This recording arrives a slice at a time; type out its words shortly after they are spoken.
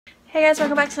Hey guys,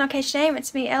 welcome back to Crochet Name.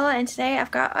 It's me, Ella, and today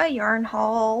I've got a yarn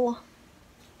haul.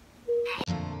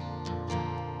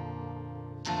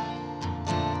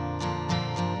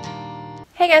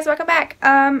 Hey guys, welcome back.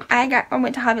 I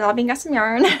went to Hobby Lobby and got some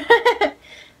yarn. I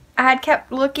had kept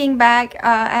looking back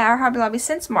at our Hobby Lobby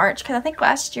since March, because I think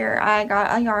last year I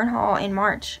got a yarn haul in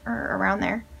March or around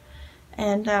there.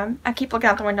 And I keep looking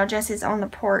out the window. Jesse's on the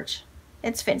porch.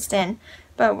 It's fenced in,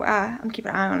 but I'm keeping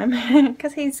an eye on him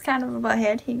because he's kind of a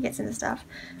butthead. He gets into stuff.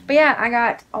 But yeah, I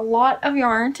got a lot of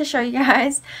yarn to show you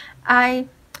guys. I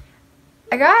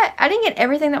didn't get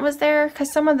everything that was there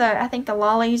because some of the, I think the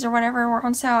lollies or whatever were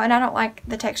on sale, and I don't like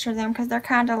the texture of them because they're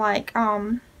kind of like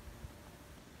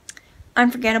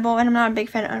unforgettable, and I'm not a big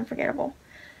fan of unforgettable.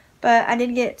 But I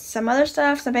did get some other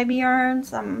stuff, some baby yarn,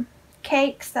 some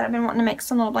cakes that I've been wanting to make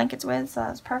some little blankets with, so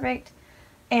that's perfect.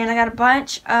 And I got a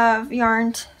bunch of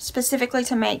yarn specifically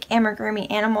to make amigurumi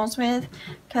animals with,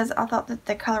 because I thought that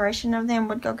the coloration of them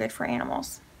would go good for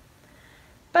animals.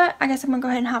 But I guess I'm going to go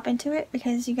ahead and hop into it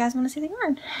because you guys want to see the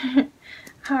yarn.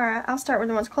 Alright, I'll start with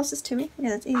the ones closest to me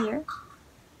because it's easier.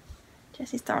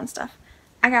 Jesse's throwing stuff.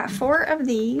 I got 4 of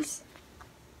these.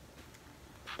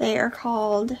 They are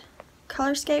called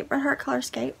Colorscape, Red Heart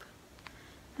Colorscape.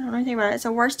 I don't know anything about it. It's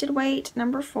a worsted weight,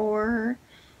 number 4.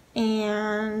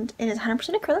 And it is 100%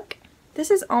 acrylic. This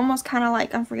is almost kind of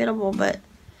like unforgettable, but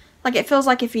like it feels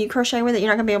like if you crochet with it, you're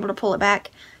not going to be able to pull it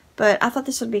back. But I thought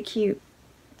this would be cute.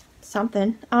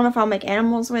 Something. I don't know if I'll make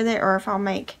animals with it or if I'll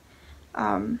make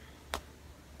a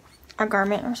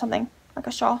garment or something, like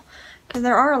a shawl. Because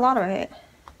there are a lot of it.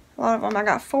 A lot of them. I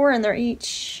got 4 and they're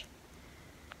each,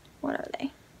 what are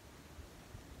they?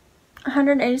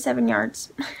 187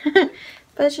 yards. But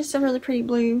it's just a really pretty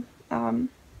blue,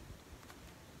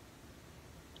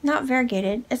 not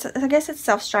variegated. I guess it's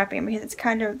self-striping because it's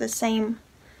kind of the same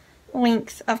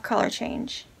length of color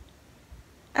change.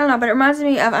 I don't know, but it reminds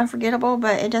me of Unforgettable,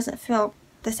 but it doesn't feel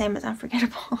the same as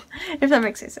Unforgettable, if that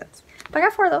makes any sense. But I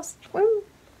got 4 of those. Woo!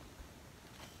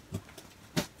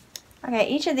 Okay,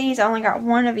 each of these I only got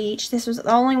 1 of each. This was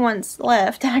the only ones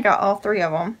left, and I got all 3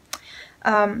 of them.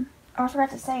 Oh, I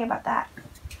forgot to say about that.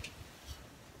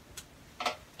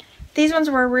 These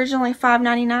ones were originally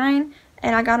 $5.99,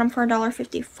 and I got them for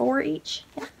 $1.54 each.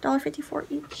 Yeah,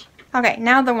 $1.54 each. Okay,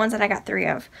 now the ones that I got 3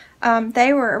 of.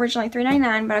 They were originally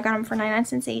 $3.99, but I got them for 99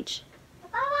 cents each.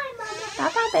 Bye-bye, Mama.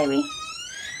 Bye-bye, baby.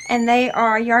 And they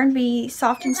are Yarn Bee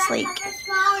Soft and Sleek. Like a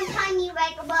small and tiny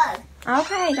like a bug.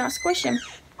 Okay, don't squish him.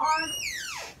 Or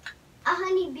a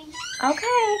honeybee.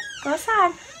 Okay, go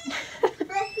outside. But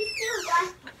he's still a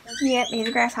grasshopper. Yep, he's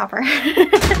a grasshopper.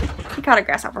 He caught a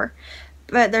grasshopper.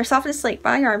 But they're Soft and Sleek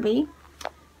by Yarn Bee.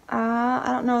 I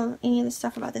don't know any of the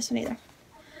stuff about this one either.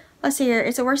 Let's see here.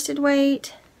 It's a worsted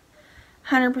weight,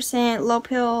 100% low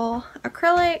pill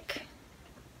acrylic,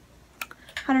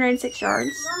 186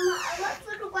 yards. Mama, I love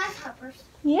little grasshoppers.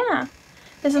 Yeah.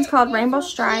 This one's called Rainbow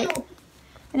Stripe.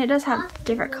 And it does have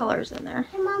different colors in there.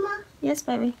 Hey, Mama. Yes,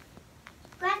 baby.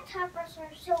 Grasshoppers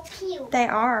are so cute. They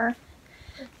are.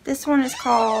 This one is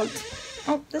called...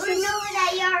 Oh, this We is... know what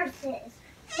that yard is.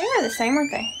 They are the same,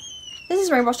 aren't they? This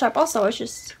is Rainbow Stripe also. It's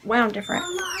just wound different.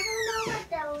 Mama, I don't know what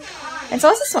those are. And so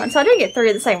is this one. So I did get 3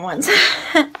 of the same ones.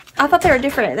 I thought they were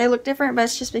different. They look different, but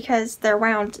it's just because they're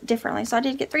wound differently. So I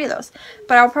did get 3 of those.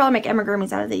 But I'll probably make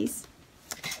amigurumis out of these.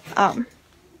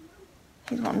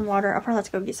 He's wanting water. I'll probably have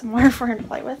to go get some water for him to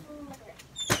play with.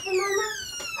 Hey, Mama,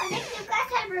 I think the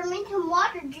grasshopper meant some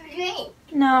water to drink.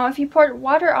 No, if you pour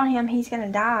water on him, he's going to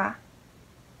die.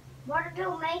 Water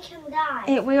don't make him die.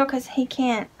 It will, because he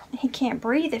can't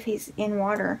breathe if he's in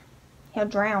water. He'll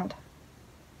drown.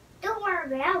 Don't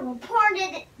worry, I will pour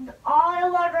all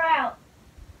the water out.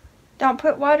 Don't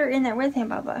put water in there with him,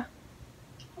 Bubba.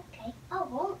 Okay, I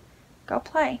won't. Go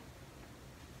play.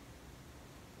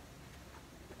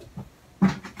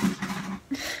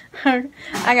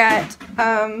 I got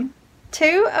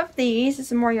 2 of these. This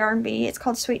is more Yarn Bee. It's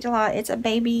called Sweet Delight. It's a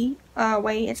baby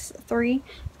weight. It's 3.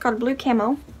 It's called Blue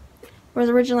Camo. It was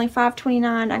originally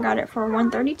 $5.29. I got it for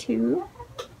 $1.32.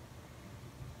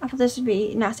 I thought this would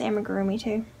be nice amigurumi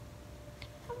too.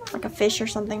 Like a fish or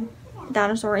something.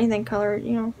 Dinosaur, anything colored,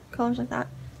 you know, colors like that.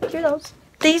 Do those.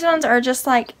 These ones are just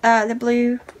like the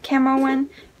blue camo one,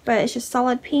 but it's just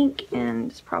solid pink,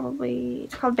 and it's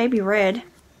called Baby Red.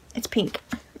 It's pink.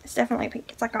 It's definitely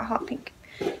pink. It's like a hot pink.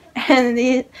 And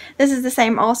this is the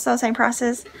same also, same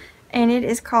process. And it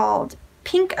is called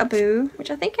Pink-a-Boo,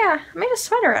 which I think I made a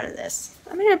sweater out of this.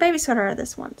 I made a baby sweater out of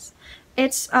this once.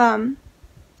 It's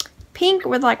pink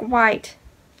with like white.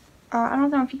 I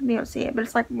don't know if you can be able to see it, but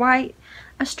it's like white,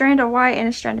 a strand of white and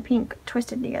a strand of pink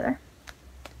twisted together.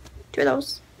 2 of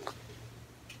those.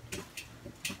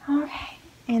 Okay.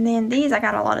 And then these, I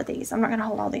got a lot of these. I'm not going to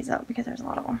hold all these up because there's a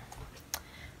lot of them.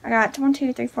 I got 1,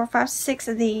 2, 3, 4, 5, 6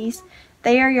 of these.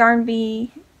 They are Yarn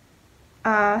Bee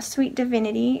Sweet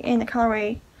Divinity in the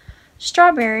colorway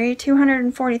Strawberry,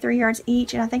 243 yards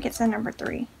each, and I think it's a number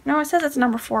 3. No, it says it's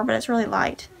number 4, but it's really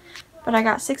light. But I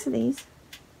got 6 of these.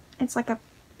 It's like a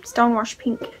stonewash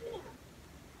pink. I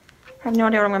have no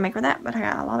idea what I'm going to make with that, but I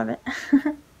got a lot of it.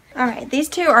 Okay, these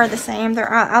two are the same.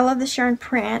 They're I Love This Yarn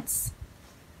prints.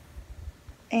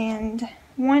 And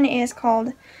one is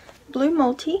called Blue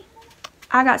Multi.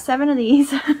 I got 7 of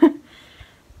these.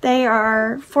 They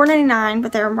are $4.99,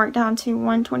 but they're marked down to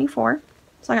 $1.24.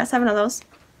 So I got 7 of those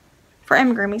for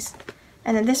amigurumis.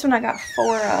 And then this one I got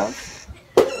 4 of.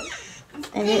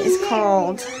 And it is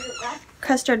called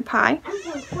Custard Pie.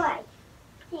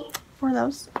 4 of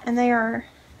those. And they are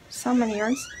so many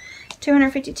yards.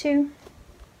 252.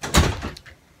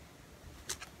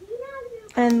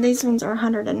 And these ones are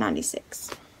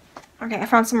 196. Okay, I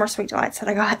found some more Sweet Delights that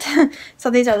I got.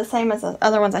 So these are the same as the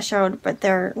other ones I showed, but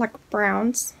they're like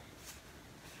browns.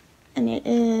 And it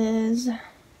is,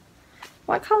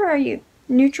 what color are you?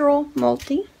 Neutral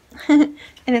Multi. And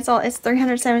it's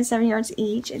 377 yards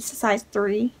each. It's a size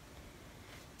 3.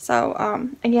 So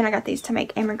again, I got these to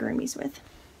make amigurumis with.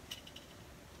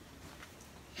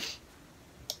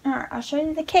 Alright, I'll show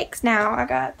you the cakes now. I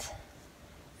got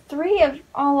 3 of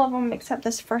all of them except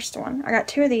this first one. I got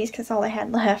 2 of these because that's all they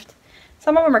had left.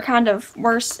 Some of them are kind of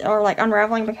worse or like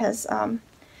unraveling because I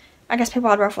guess people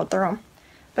had ruffled through them.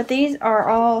 But these are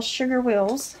all sugar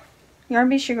wheels, Yarn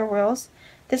Bee sugar wheels.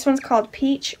 This one's called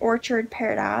Peach Orchard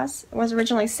Paradise. It was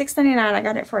originally $6.99. I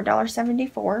got it for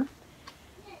 $1.74.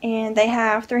 And they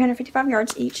have 355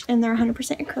 yards each, and they're 100%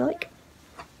 acrylic.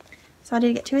 So I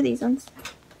did get 2 of these ones.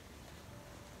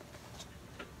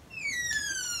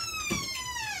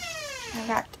 I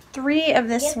got 3 of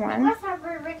this one.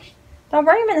 Don't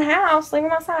bring them in the house. Leave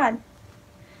them outside.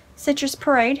 Citrus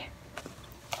Parade.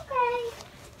 Okay.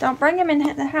 Don't bring them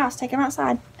in the house. Take them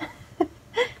outside.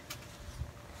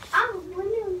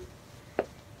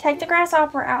 Take the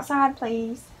grasshopper outside,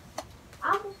 please.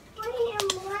 I'm putting him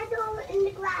right in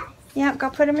the grass. Yep, go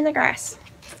put them in the grass.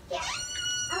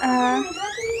 Yeah.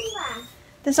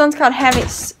 This one's called Have It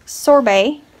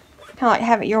Sorbet. Kind of like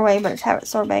Have It Your Way, but it's Have It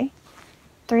Sorbet.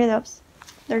 3 of those.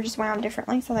 They're just wound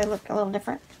differently, so they look a little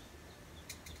different.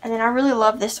 And then I really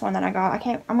love this one that I got.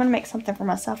 I'm going to make something for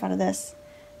myself out of this.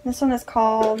 This one is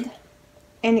called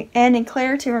And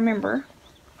Eclair to Remember.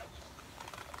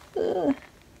 Ugh.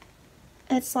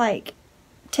 It's like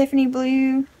Tiffany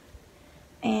blue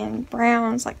and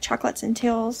browns, like chocolates and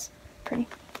teals. Pretty.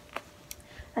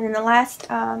 And then the last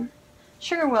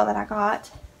sugar wheel that I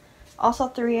got, also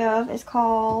 3 of, is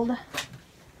called,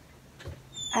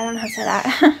 I don't know how to say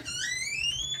that.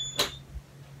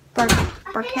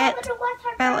 Burkett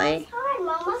Ballet.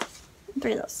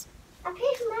 3 of those. I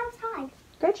paid from outside.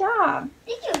 Good job.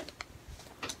 Did you?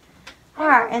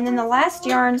 Alright, and then the last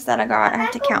yarns that I got, I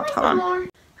have to count. Hold on.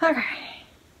 Okay.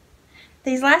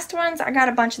 These last ones, I got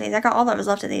a bunch of these. I got all that was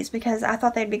left of these because I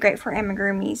thought they'd be great for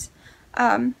amigurumis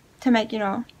to make, you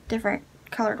know, different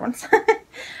colored ones.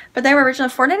 But they were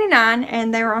originally $4.99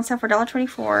 and they were on sale for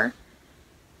 $1.24.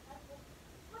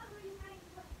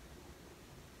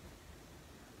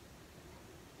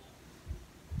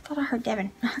 I thought I heard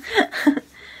Devin.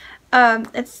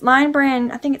 It's Line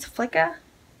Brand, I think it's Flicka. I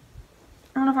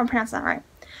don't know if I'm pronouncing that right.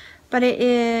 But it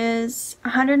is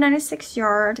 196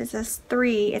 yards. It says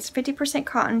 3. It's 50%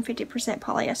 cotton, 50%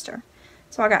 polyester.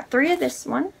 So I got 3 of this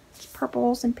one. It's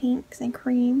purples and pinks and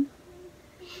cream.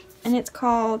 And it's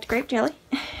called Grape Jelly.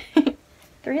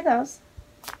 3 of those.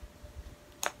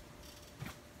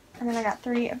 And then I got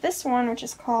 3 of this one, which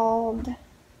is called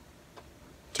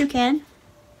Toucan.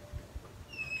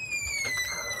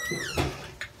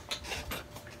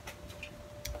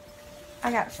 I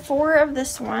got 4 of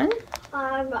this one.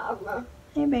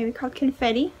 Hey baby, called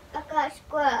Confetti. I got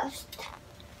squished.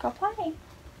 Go play.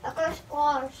 I got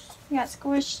squashed. You got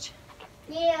squished.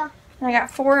 Yeah. And I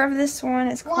got 4 of this one.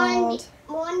 It's called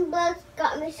One bug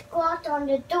got me squashed on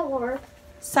the door.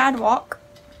 Sidewalk.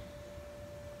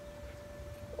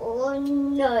 Oh,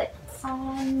 nuts.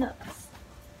 Oh, nuts.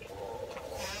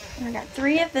 And I got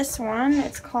 3 of this one.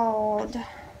 It's called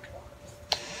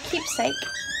Keepsake.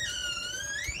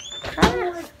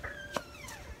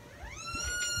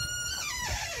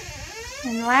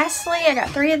 And lastly, I got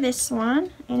 3 of this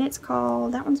one, and it's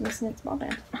called, that one's missing its ball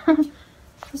band.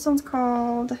 This one's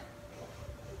called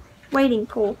Wading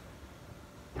Pool.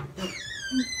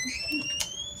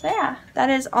 So yeah, that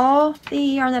is all the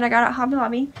yarn that I got at Hobby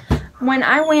Lobby. When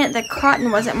I went, the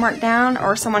cotton wasn't marked down,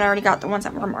 or someone already got the ones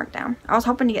that were marked down. I was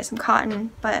hoping to get some cotton,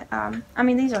 but, I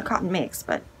mean, these are cotton mix,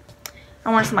 but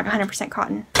I wanted some like 100%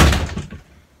 cotton,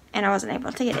 and I wasn't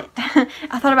able to get it.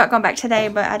 I thought about going back today,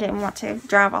 but I didn't want to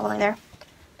drive all the way there.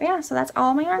 But yeah, so that's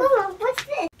all my yarn. Mama, what's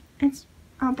this? It's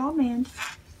a ball band.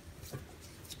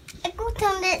 I got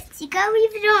on this. You gotta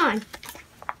leave it on.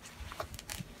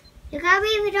 You gotta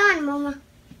leave it on, Mama.